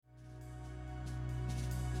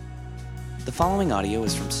The following audio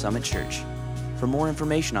is from Summit Church. For more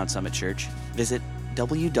information on Summit Church, visit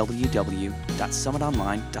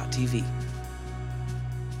www.summitonline.tv.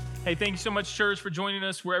 Hey, thank you so much, church, for joining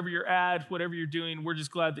us wherever you're at, whatever you're doing. We're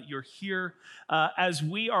just glad that you're here. As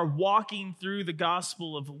we are walking through the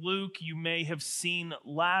Gospel of Luke, you may have seen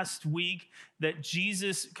last week that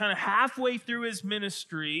Jesus, kind of halfway through his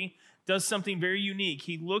ministry, does something very unique.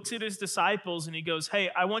 He looks at his disciples and he goes, hey,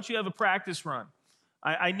 I want you to have a practice run.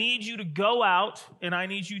 I need you to go out and I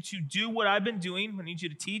need you to do what I've been doing. I need you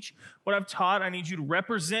to teach what I've taught. I need you to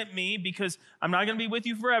represent me because I'm not going to be with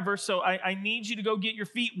you forever. So I need you to go get your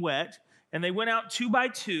feet wet. And they went out 2 by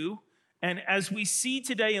 2. And as we see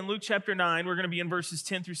today in Luke chapter 9, we're going to be in verses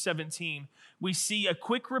 10 through 17. We see a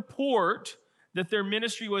quick report that their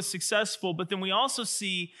ministry was successful, but then we also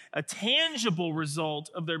see a tangible result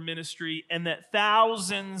of their ministry and that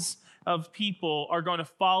thousands of people are going to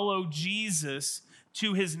follow Jesus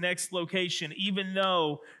to his next location, even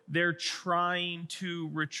though they're trying to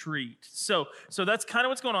retreat. So that's kind of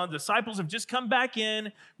what's going on. The disciples have just come back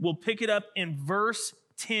in. We'll pick it up in verse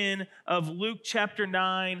 10 of Luke chapter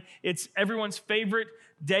 9. It's everyone's favorite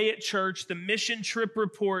day at church, the mission trip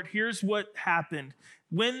report. Here's what happened.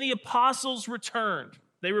 When the apostles returned,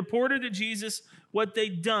 they reported to Jesus what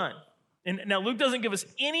they'd done. And now Luke doesn't give us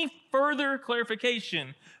any further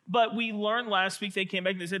clarification, but we learned last week they came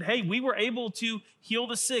back and they said, hey, we were able to heal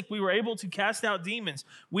the sick. We were able to cast out demons.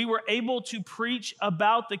 We were able to preach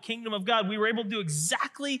about the kingdom of God. We were able to do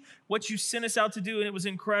exactly what you sent us out to do, and it was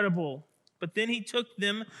incredible. But then he took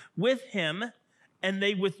them with him, and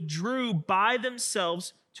they withdrew by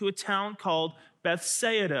themselves to a town called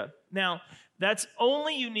Bethsaida. Now, that's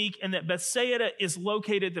only unique in that Bethsaida is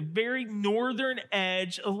located at the very northern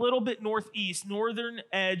edge, a little bit northeast, northern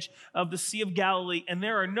edge of the Sea of Galilee, and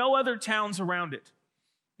there are no other towns around it.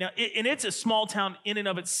 Now, and it's a small town in and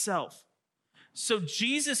of itself. So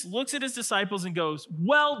Jesus looks at his disciples and goes,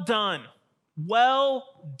 well done,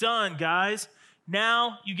 guys.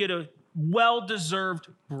 Now you get a well-deserved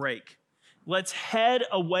break. Let's head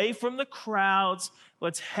away from the crowds.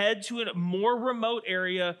 Let's head to a more remote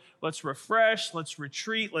area. Let's refresh. Let's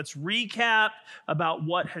retreat. Let's recap about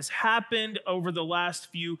what has happened over the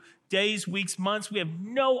last few days, weeks, months. We have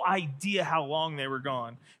no idea how long they were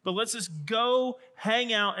gone. But let's just go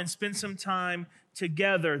hang out and spend some time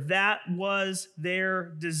together. That was their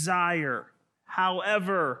desire.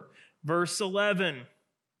 However, verse 11,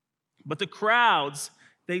 but the crowds,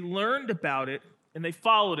 they learned about it and they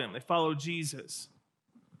followed him. They followed Jesus.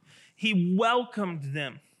 He welcomed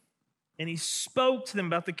them, and he spoke to them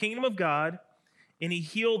about the kingdom of God, and he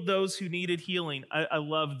healed those who needed healing. I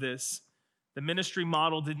love this. The ministry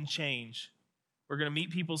model didn't change. We're going to meet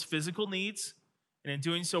people's physical needs, and in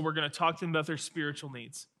doing so, we're going to talk to them about their spiritual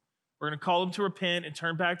needs. We're going to call them to repent and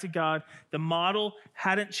turn back to God. The model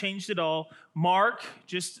hadn't changed at all. Mark,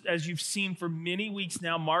 just as you've seen for many weeks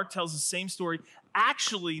now, Mark tells the same story.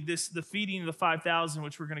 Actually, the feeding of the 5,000,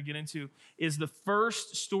 which we're going to get into, is the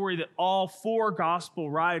first story that all 4 gospel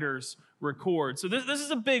writers record. So this is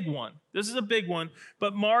a big one. This is a big one.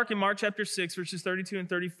 But Mark, in Mark chapter 6, verses 32 and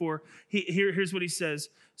 34, here's what he says.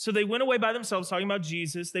 So they went away by themselves, talking about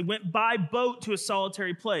Jesus. They went by boat to a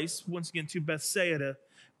solitary place, once again to Bethsaida.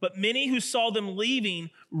 But many who saw them leaving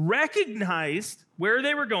recognized where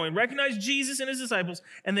they were going, recognized Jesus and his disciples,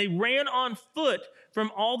 and they ran on foot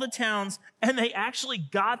from all the towns, and they actually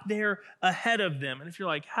got there ahead of them. And if you're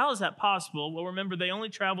like, how is that possible? Well, remember, they only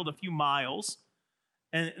traveled a few miles,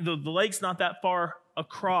 and the lake's not that far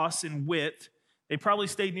across in width. They probably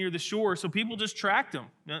stayed near the shore, so people just tracked them.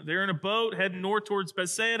 They're in a boat heading north towards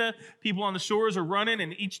Bethsaida. People on the shores are running,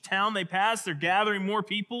 and each town they pass, they're gathering more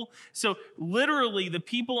people. So literally, the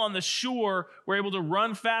people on the shore were able to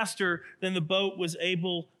run faster than the boat was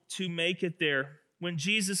able to make it there. When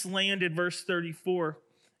Jesus landed, verse 34,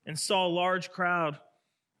 and saw a large crowd,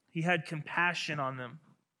 he had compassion on them.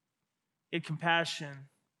 He had compassion.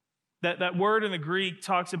 That word in the Greek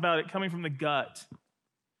talks about it coming from the gut.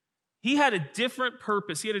 He had a different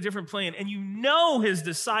purpose. He had a different plan. And you know his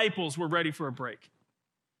disciples were ready for a break.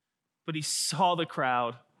 But he saw the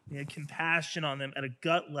crowd. He had compassion on them at a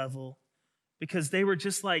gut level because they were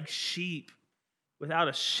just like sheep without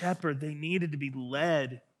a shepherd. They needed to be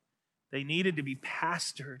led. They needed to be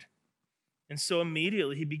pastored. And so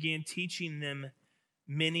immediately he began teaching them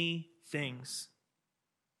many things.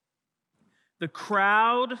 The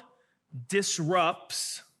crowd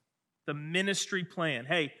disrupts the ministry plan.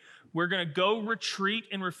 Hey, we're going to go retreat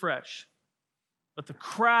and refresh. But the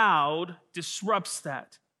crowd disrupts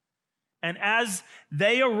that. And as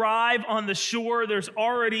they arrive on the shore, there's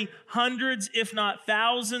already hundreds, if not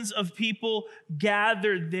thousands, of people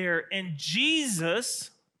gathered there. And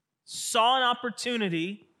Jesus saw an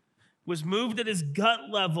opportunity, was moved at his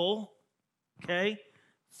gut level, okay,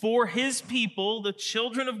 for his people, the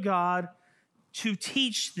children of God, to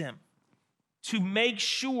teach them, to make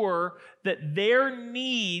sure that their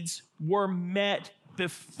needs were met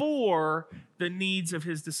before the needs of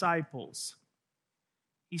his disciples.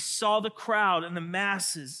 He saw the crowd and the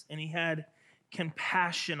masses, and he had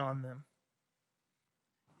compassion on them.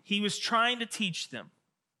 He was trying to teach them.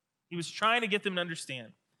 He was trying to get them to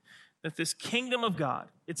understand that this kingdom of God,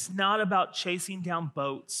 it's not about chasing down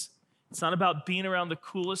boats. It's not about being around the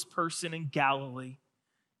coolest person in Galilee.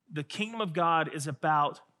 The kingdom of God is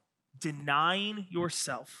about denying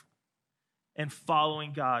yourself and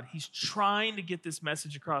following God. He's trying to get this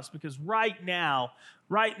message across because right now,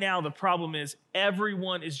 the problem is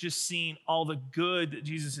everyone is just seeing all the good that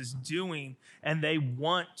Jesus is doing, and they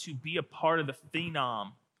want to be a part of the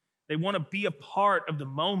phenom. They want to be a part of the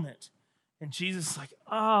moment. And Jesus is like,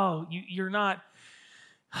 oh,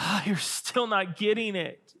 you're still not getting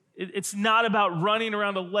it. It's not about running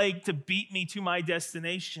around a lake to beat me to my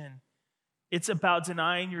destination. It's about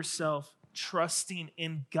denying yourself, trusting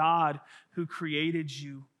in God who created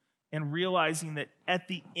you, and realizing that at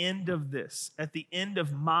the end of this, at the end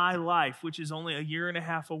of my life, which is only a year and a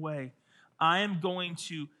half away, I am going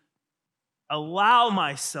to allow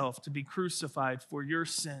myself to be crucified for your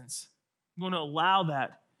sins. I'm going to allow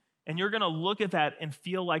that. And you're going to look at that and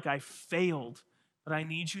feel like I failed. But I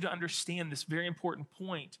need you to understand this very important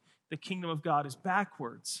point. The kingdom of God is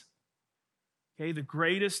backwards. Okay, the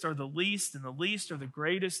greatest are the least, and the least are the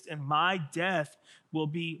greatest, and my death will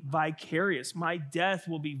be vicarious. My death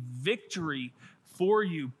will be victory for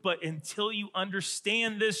you. But until you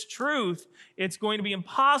understand this truth, it's going to be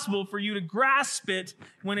impossible for you to grasp it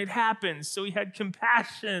when it happens. So he had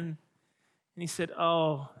compassion, and he said,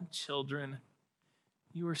 oh, children,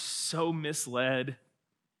 you are so misled.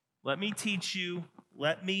 Let me teach you.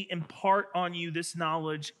 Let me impart on you this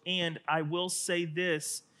knowledge, and I will say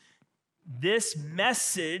this. This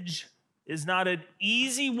message is not an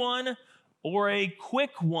easy one or a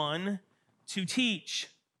quick one to teach.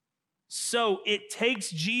 So it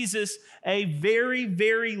takes Jesus a very,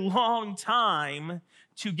 very long time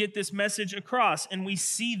to get this message across. And we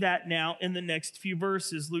see that now in the next few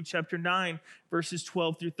verses. Luke chapter 9, verses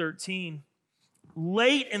 12 through 13.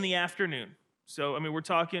 Late in the afternoon, so we're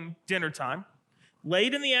talking dinner time.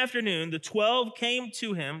 Late in the afternoon, the 12 came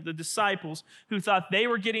to him, the disciples, who thought they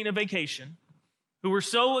were getting a vacation, who were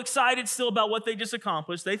so excited still about what they just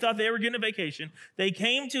accomplished. They thought they were getting a vacation. They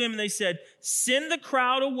came to him and they said, send the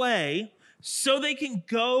crowd away so they can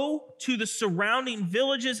go to the surrounding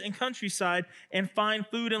villages and countryside and find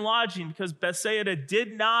food and lodging, because Bethsaida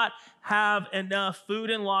did not have enough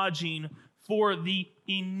food and lodging for the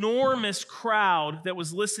enormous crowd that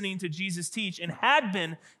was listening to Jesus teach and had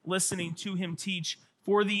been listening to him teach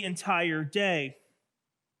for the entire day.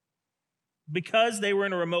 Because they were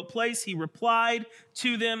in a remote place, he replied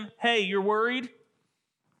to them, hey, you're worried?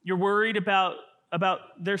 You're worried about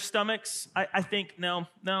their stomachs? I think, no,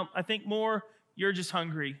 I think more you're just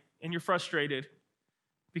hungry and you're frustrated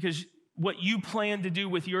because what you planned to do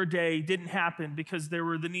with your day didn't happen because there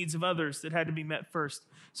were the needs of others that had to be met first.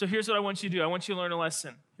 So here's what I want you to do. I want you to learn a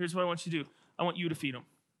lesson. Here's what I want you to do. I want you to feed them.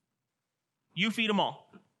 You feed them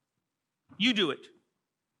all. You do it.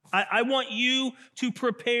 I want you to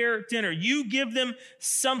prepare dinner. You give them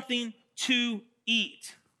something to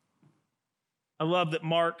eat. I love that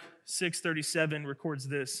Mark 6:37 records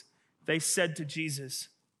this. They said to Jesus,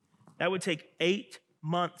 that would take 8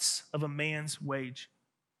 months of a man's wage.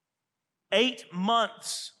 8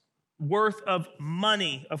 months worth of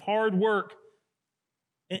money, of hard work.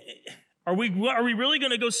 Are we really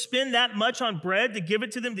going to go spend that much on bread to give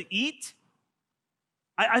it to them to eat?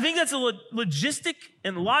 I think that's a logistic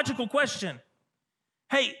and logical question.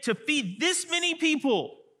 Hey, to feed this many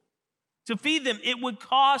people, to feed them, it would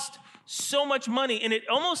cost so much money. And it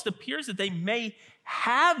almost appears that they may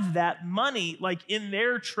have that money like in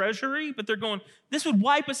their treasury, but they're going, this would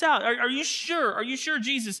wipe us out. Are you sure? Are you sure,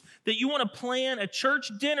 Jesus, that you want to plan a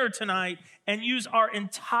church dinner tonight and use our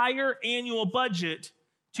entire annual budget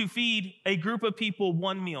to feed a group of people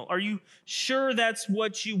one meal? Are you sure that's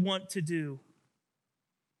what you want to do?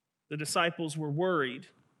 The disciples were worried.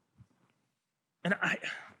 And I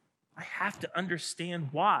have to understand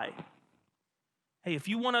why. Hey, if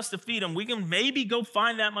you want us to feed them, we can maybe go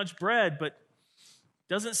find that much bread, but it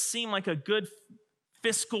doesn't seem like a good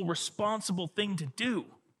fiscal responsible thing to do.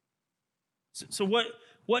 So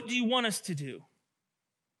what do you want us to do?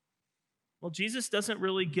 Well, Jesus doesn't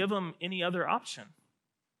really give them any other option.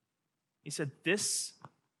 He said, this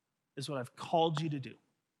is what I've called you to do.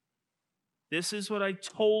 This is what I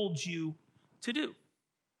told you to do.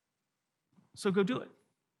 So go do it.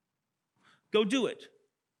 Go do it.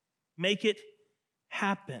 Make it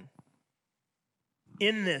happen.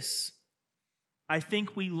 In this, I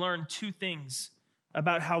think we learn two things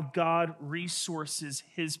about how God resources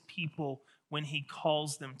his people when he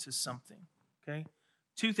calls them to something. Okay?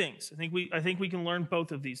 Two things. I think we can learn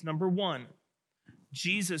both of these. Number one,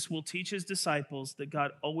 Jesus will teach his disciples that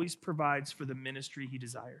God always provides for the ministry he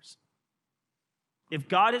desires. If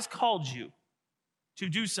God has called you to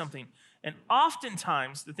do something, and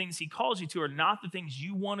oftentimes the things he calls you to are not the things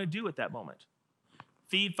you want to do at that moment.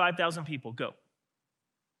 Feed 5,000 people, go.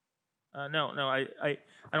 No, I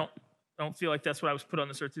don't feel like that's what I was put on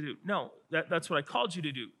this earth to do. No, that's what I called you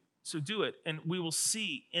to do. So do it. And we will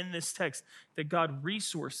see in this text that God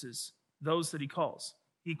resources those that he calls.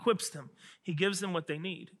 He equips them. He gives them what they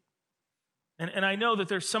need. And I know that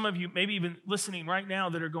there's some of you, maybe even listening right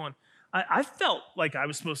now, that are going, I felt like I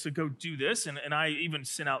was supposed to go do this, and I even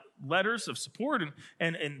sent out letters of support,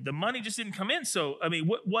 and the money just didn't come in. So, I mean,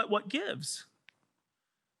 what gives?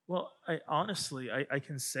 Well, honestly, I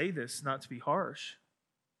can say this not to be harsh.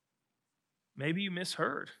 Maybe you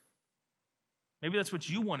misheard. Maybe that's what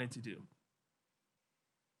you wanted to do.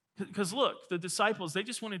 Because look, the disciples, they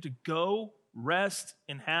just wanted to go rest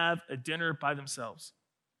and have a dinner by themselves.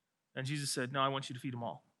 And Jesus said, no, I want you to feed them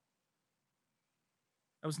all.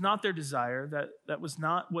 That was not their desire. That was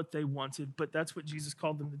not what they wanted, but that's what Jesus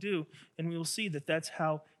called them to do. And we will see that that's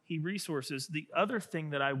how he resources. The other thing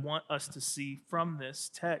that I want us to see from this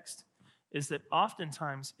text is that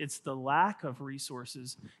oftentimes it's the lack of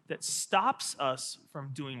resources that stops us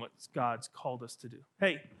from doing what God's called us to do.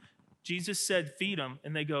 Hey, Jesus said feed them,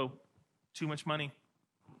 and they go, too much money.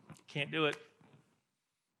 Can't do it.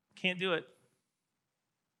 Can't do it.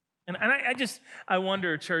 And I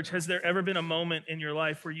wonder, church, has there ever been a moment in your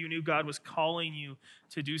life where you knew God was calling you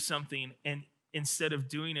to do something, and instead of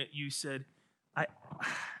doing it, you said,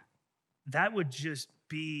 that would just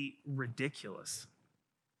be ridiculous.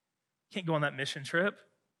 Can't go on that mission trip.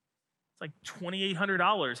 It's like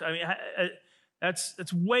 $2,800. I mean,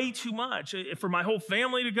 that's way too much for my whole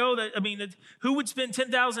family to go. Who would spend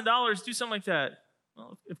 $10,000 to do something like that?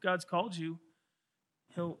 Well, if God's called you,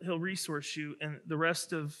 He'll resource you. And the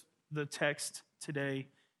rest of the text today,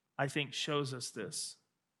 I think, shows us this.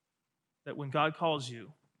 That when God calls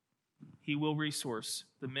you, he will resource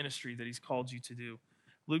the ministry that he's called you to do.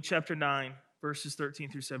 Luke chapter 9, verses 13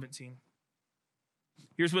 through 17.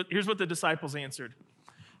 Here's what the disciples answered.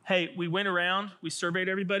 Hey, we went around, we surveyed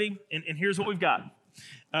everybody, and here's what we've got.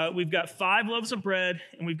 We've got 5 loaves of bread,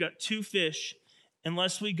 and we've got 2 fish,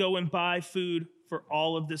 unless we go and buy food for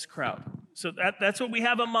all of this crowd. So that's what we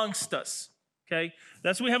have amongst us, okay?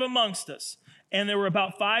 That's what we have amongst us. And there were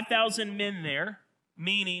about 5,000 men there,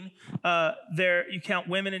 meaning there you count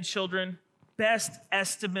women and children. Best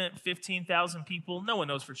estimate, 15,000 people. No one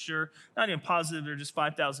knows for sure. Not even positive they're just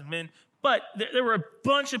 5,000 men. But there were a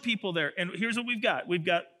bunch of people there. And here's what we've got. We've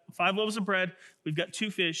got 5 loaves of bread. We've got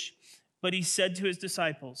 2 fish. But he said to his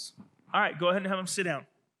disciples, all right, go ahead and have them sit down.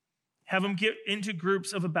 Have them get into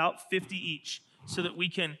groups of about 50 each so that we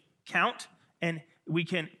can count and we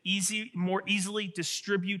can more easily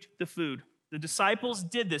distribute the food. The disciples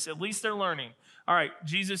did this. At least they're learning. All right,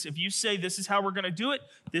 Jesus, if you say this is how we're going to do it,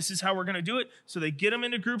 this is how we're going to do it. So they get them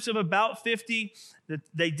into groups of about 50.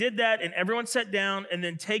 They did that, and everyone sat down, and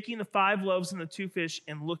then taking the 5 loaves and the 2 fish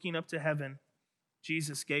and looking up to heaven,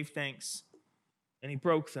 Jesus gave thanks, and he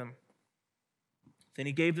broke them. Then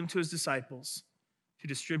he gave them to his disciples to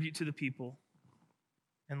distribute to the people.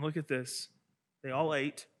 And look at this. They all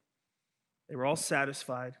ate. They were all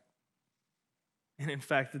satisfied. And in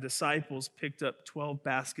fact, the disciples picked up 12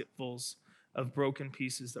 basketfuls of broken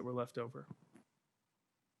pieces that were left over.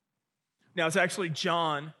 Now, it's actually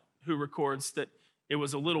John who records that it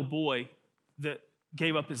was a little boy that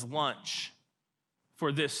gave up his lunch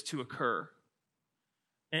for this to occur.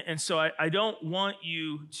 And so I don't want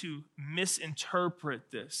you to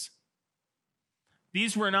misinterpret this.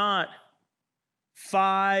 These were not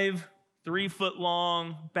 5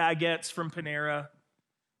 3-foot-long baguettes from Panera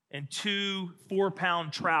and 2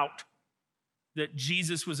 4-pound trout that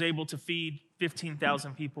Jesus was able to feed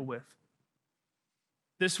 15,000 people with.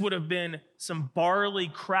 This would have been some barley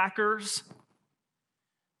crackers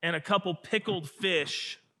and a couple pickled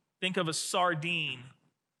fish. Think of a sardine.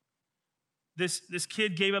 This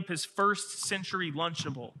kid gave up his first century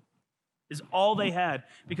Lunchable, is all they had,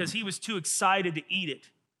 because he was too excited to eat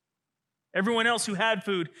it. Everyone else who had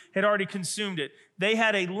food had already consumed it. They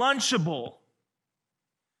had a Lunchable.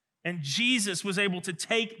 And Jesus was able to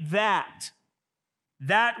take that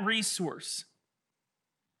resource,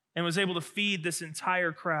 and was able to feed this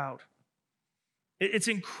entire crowd. It's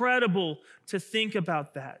incredible to think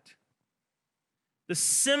about that. The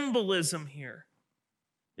symbolism here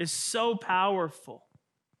is so powerful.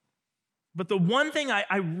 But the one thing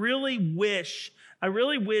I really wish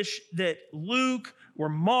that Luke or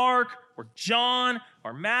Mark or John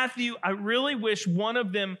or Matthew, I really wish one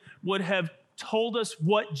of them would have told us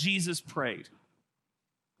what Jesus prayed.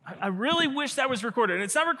 I really wish that was recorded. And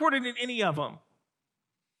it's not recorded in any of them.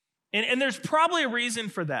 And there's probably a reason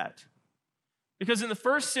for that. Because in the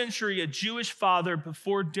first century, a Jewish father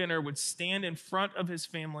before dinner would stand in front of his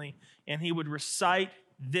family and he would recite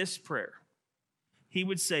this prayer. He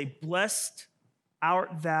would say, "Blessed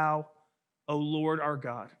art thou, O Lord our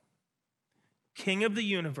God, King of the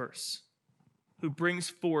universe, who brings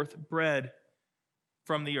forth bread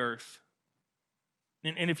from the earth."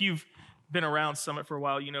 And if you've been around Summit for a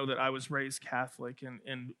while, you know that I was raised Catholic,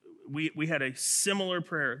 and we had a similar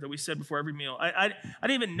prayer that we said before every meal. I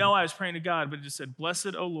didn't even know I was praying to God, but it just said,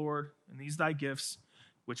 "Blessed, O Lord, and these thy gifts,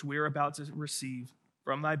 which we are about to receive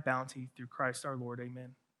from thy bounty through Christ our Lord.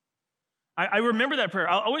 Amen." I remember that prayer.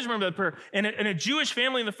 I'll always remember that prayer. And a Jewish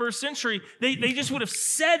family in the first century, they just would have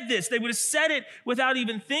said this. They would have said it without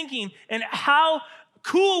even thinking. And how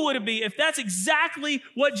cool would it be if that's exactly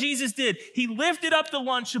what Jesus did? He lifted up the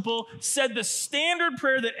Lunchable, said the standard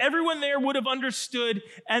prayer that everyone there would have understood,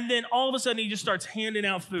 and then all of a sudden he just starts handing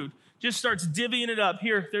out food. Just starts divvying it up.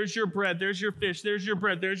 Here, there's your bread, there's your fish, there's your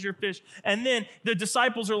bread, there's your fish. And then the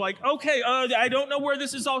disciples are like, okay, I don't know where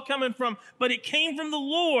this is all coming from, but it came from the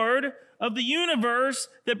Lord of the universe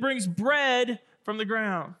that brings bread from the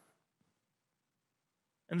ground.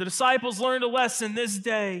 And the disciples learned a lesson this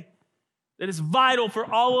day that is vital for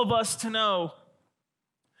all of us to know.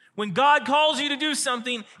 When God calls you to do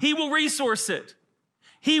something, he will resource it.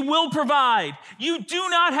 He will provide. You do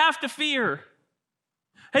not have to fear.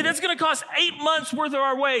 Hey, that's going to cost 8 months worth of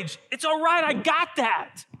our wage. It's all right. I got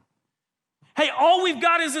that. Hey, all we've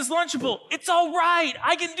got is this Lunchable. It's all right.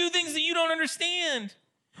 I can do things that you don't understand.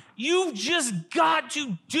 You've just got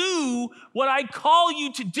to do what I call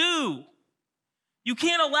you to do. You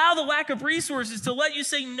can't allow the lack of resources to let you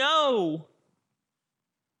say no.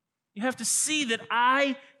 You have to see that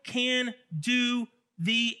I can do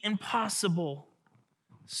the impossible.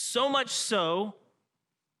 So much so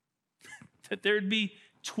that there'd be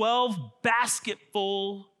 12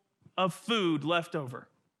 basketful of food left over.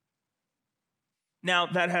 Now,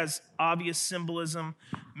 that has obvious symbolism.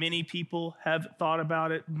 Many people have thought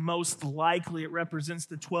about it. Most likely, it represents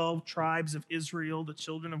the 12 tribes of Israel, the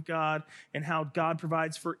children of God, and how God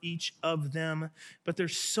provides for each of them. But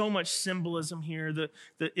there's so much symbolism here. The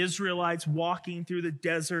Israelites walking through the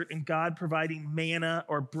desert and God providing manna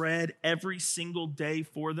or bread every single day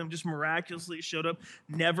for them. Just miraculously it showed up.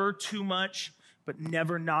 Never too much, but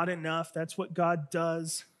never not enough. That's what God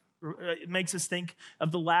does. It makes us think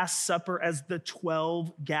of the Last Supper as the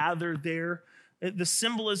 12 gather there. The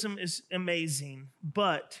symbolism is amazing,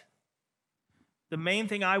 but the main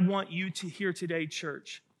thing I want you to hear today,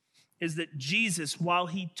 church, is that Jesus, while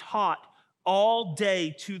he taught all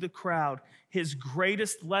day to the crowd, his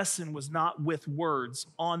greatest lesson was not with words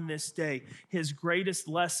on this day. His greatest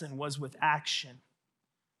lesson was with action.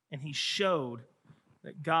 And he showed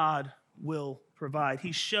that God will provide.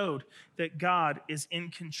 He showed that God is in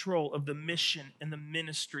control of the mission and the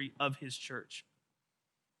ministry of his church.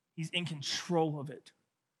 He's in control of it.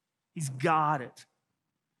 He's got it.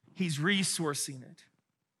 He's resourcing it.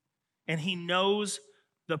 And he knows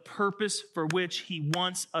the purpose for which he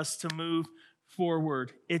wants us to move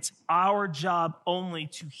forward. It's our job only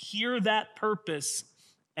to hear that purpose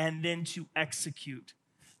and then to execute,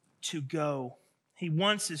 to go. He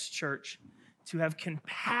wants his church to have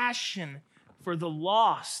compassion for the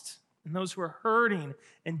lost and those who are hurting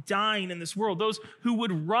and dying in this world, those who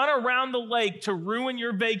would run around the lake to ruin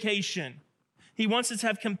your vacation. He wants us to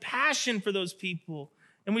have compassion for those people.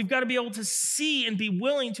 And we've got to be able to see and be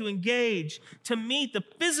willing to engage to meet the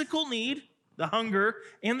physical need, the hunger,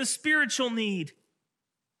 and the spiritual need.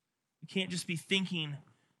 We can't just be thinking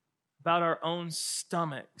about our own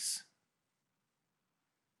stomachs.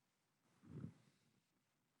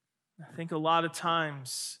 I think a lot of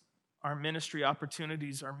times our ministry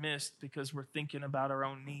opportunities are missed because we're thinking about our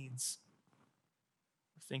own needs.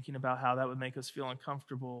 We're thinking about how that would make us feel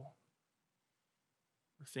uncomfortable.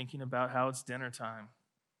 We're thinking about how it's dinner time.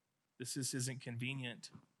 This isn't convenient.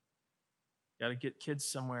 Got to get kids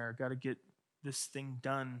somewhere. Got to get this thing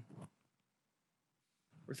done.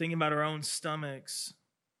 we're thinking about our own stomachs,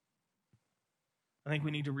 I think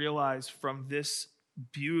we need to realize from this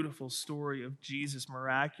beautiful story of Jesus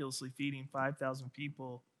miraculously feeding 5,000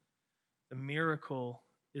 people, the miracle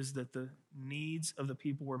is that the needs of the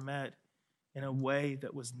people were met in a way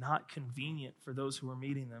that was not convenient for those who were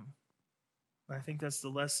meeting them. And I think that's the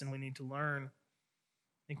lesson we need to learn.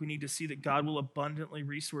 I think we need to see that God will abundantly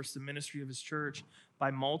resource the ministry of his church by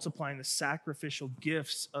multiplying the sacrificial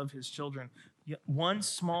gifts of his children. Yet one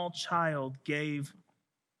small child gave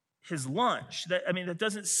his lunch. That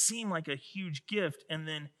doesn't seem like a huge gift, and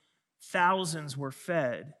then thousands were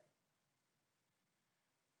fed.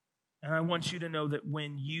 And I want you to know that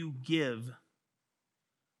when you give,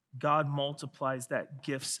 God multiplies that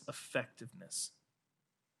gift's effectiveness.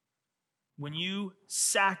 When you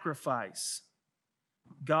sacrifice,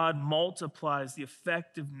 God multiplies the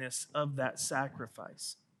effectiveness of that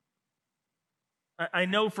sacrifice. I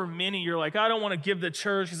know for many, you're like, I don't want to give the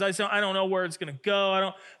church because I don't know where it's going to go. I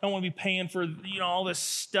don't want to be paying for all this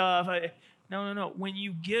stuff. No. When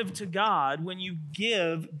you give to God,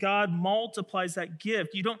 God multiplies that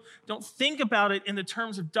gift. You don't think about it in the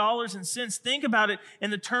terms of dollars and cents. Think about it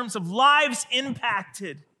in the terms of lives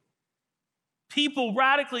impacted. People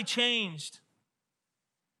radically changed.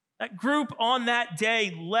 That group on that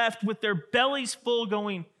day left with their bellies full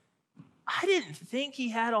going, I didn't think he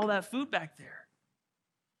had all that food back there.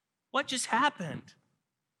 What just happened?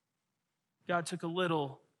 God took a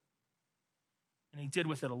little and he did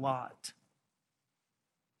with it a lot.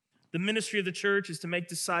 The ministry of the church is to make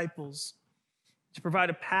disciples, to provide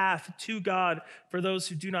a path to God for those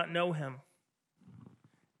who do not know him.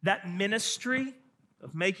 That ministry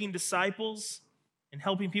of making disciples and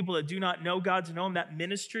helping people that do not know God to know him, that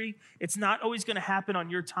ministry, it's not always going to happen on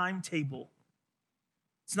your timetable.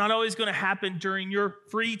 It's not always going to happen during your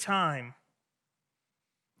free time.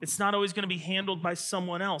 It's not always going to be handled by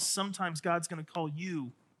someone else. Sometimes God's going to call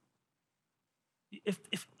you. If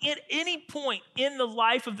at any point in the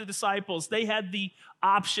life of the disciples, they had the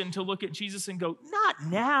option to look at Jesus and go, not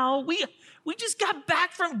now. We just got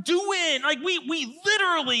back from doing. We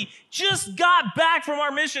literally just got back from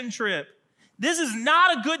our mission trip. This is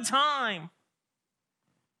not a good time.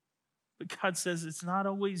 But God says it's not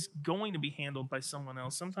always going to be handled by someone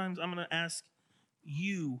else. Sometimes I'm going to ask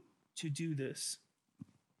you to do this.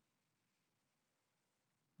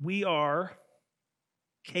 We are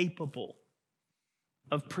capable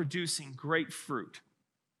of producing great fruit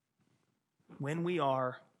when we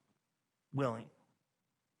are willing.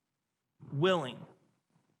 Willing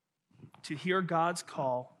to hear God's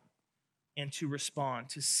call and to respond,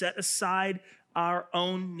 to set aside our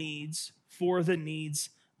own needs for the needs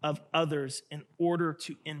of others in order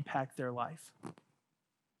to impact their life.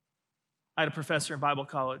 I had a professor in Bible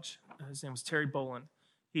college. His name was Terry Boland.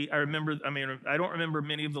 I don't remember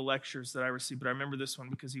many of the lectures that I received, but I remember this one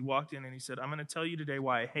because he walked in and he said, I'm going to tell you today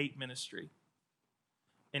why I hate ministry.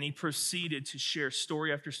 And he proceeded to share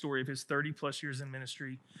story after story of his 30 plus years in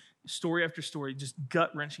ministry, story after story, just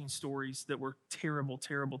gut-wrenching stories that were terrible,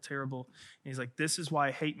 terrible, terrible. And he's like, this is why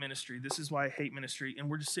I hate ministry. This is why I hate ministry. And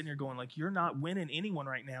we're just sitting here going like, you're not winning anyone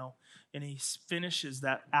right now. And he finishes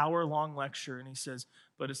that hour-long lecture and he says,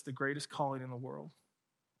 but it's the greatest calling in the world.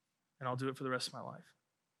 And I'll do it for the rest of my life.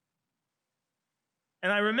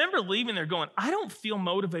 And I remember leaving there going, I don't feel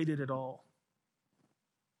motivated at all.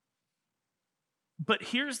 But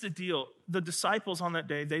here's the deal. The disciples on that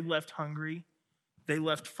day, they left hungry. They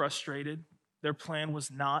left frustrated. Their plan was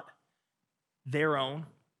not their own.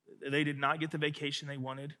 They did not get the vacation they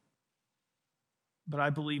wanted. But I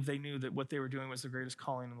believe they knew that what they were doing was the greatest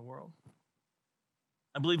calling in the world.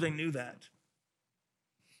 I believe they knew that.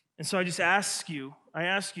 And so I ask you,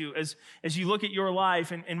 as you look at your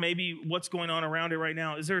life and maybe what's going on around it right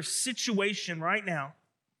now, is there a situation right now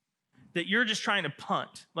that you're just trying to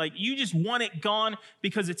punt? Like you just want it gone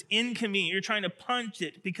because it's inconvenient. You're trying to punt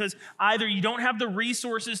it because either you don't have the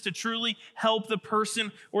resources to truly help the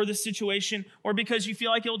person or the situation, or because you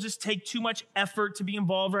feel like it'll just take too much effort to be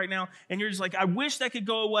involved right now. And you're just like, I wish that could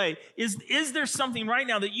go away. Is there something right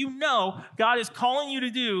now that you know God is calling you to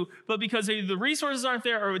do, but because either the resources aren't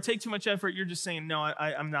there or it would take too much effort, you're just saying, no,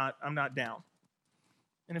 I'm not down.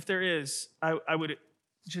 And if there is, I would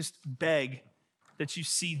just beg that you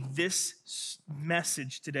see this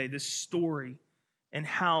message today, this story, and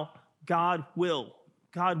how God will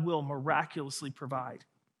miraculously provide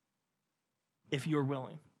if you're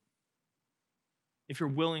willing. If you're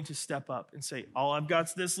willing to step up and say, all I've got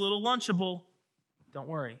is this little Lunchable. Don't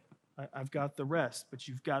worry, I've got the rest, but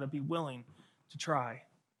you've got to be willing to try.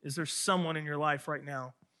 Is there someone in your life right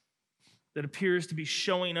now that appears to be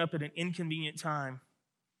showing up at an inconvenient time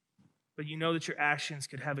but you know that your actions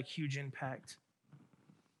could have a huge impact.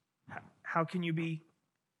 How can you be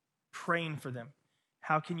praying for them?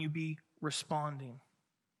 How can you be responding?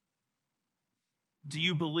 Do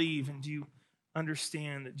you believe and do you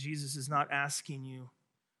understand that Jesus is not asking you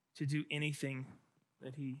to do anything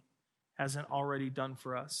that he hasn't already done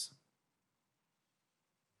for us?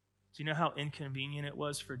 Do you know how inconvenient it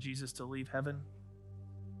was for Jesus to leave heaven,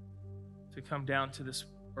 to come down to this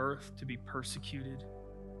earth, to be persecuted,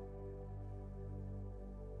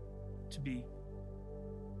 to be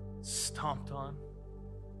stomped on,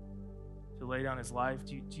 to lay down his life?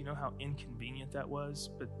 Do you know how inconvenient that was?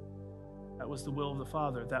 But that was the will of the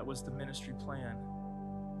Father. That was the ministry plan.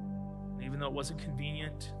 And even though it wasn't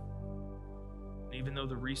convenient, and even though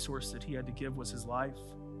the resource that he had to give was his life,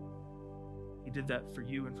 he did that for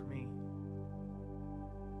you and for me.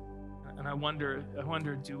 And I wonder,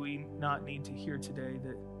 do we not need to hear today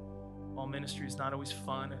that while ministry is not always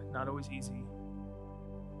fun, not always easy,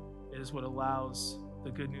 it is what allows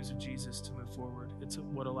the good news of Jesus to move forward. It's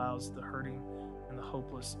what allows the hurting and the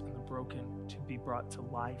hopeless and the broken to be brought to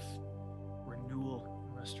life, renewal,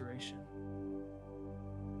 and restoration.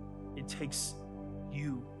 It takes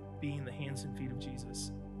you being the hands and feet of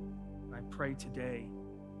Jesus. And I pray today,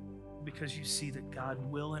 because you see that God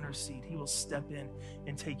will intercede. He will step in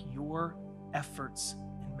and take your efforts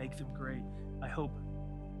and make them great. I hope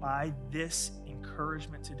by this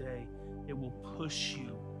encouragement today, it will push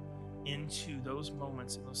you into those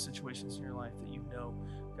moments and those situations in your life that you know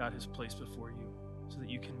God has placed before you, so that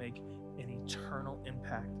you can make an eternal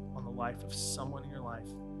impact on the life of someone in your life,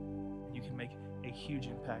 and you can make a huge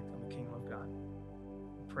impact on the kingdom of God.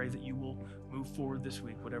 I pray that you will move forward this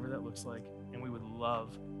week, whatever that looks like, and we would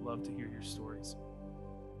love to hear your stories.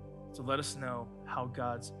 So let us know how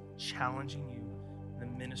God's challenging you in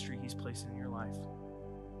the ministry he's placed in your life.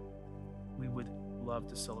 We would love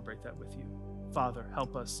to celebrate that with you. Father,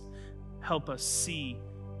 help us see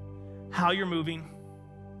how you're moving,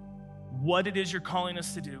 what it is you're calling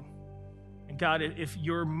us to do. And God, if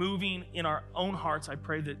you're moving in our own hearts, I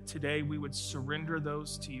pray that today we would surrender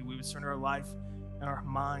those to you. We would surrender our life and our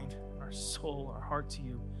mind, and our soul, our heart to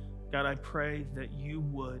you. God, I pray that you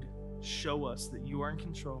would show us that you are in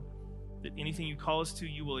control, that anything you call us to,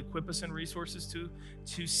 you will equip us in resources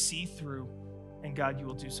to see through. And God, you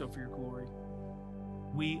will do so for your glory.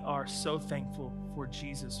 We are so thankful for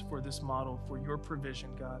Jesus, for this model, for your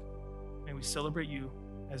provision, God. May we celebrate you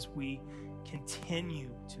as we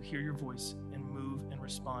continue to hear your voice and move and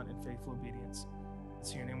respond in faithful obedience.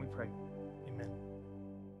 It's in your name we pray.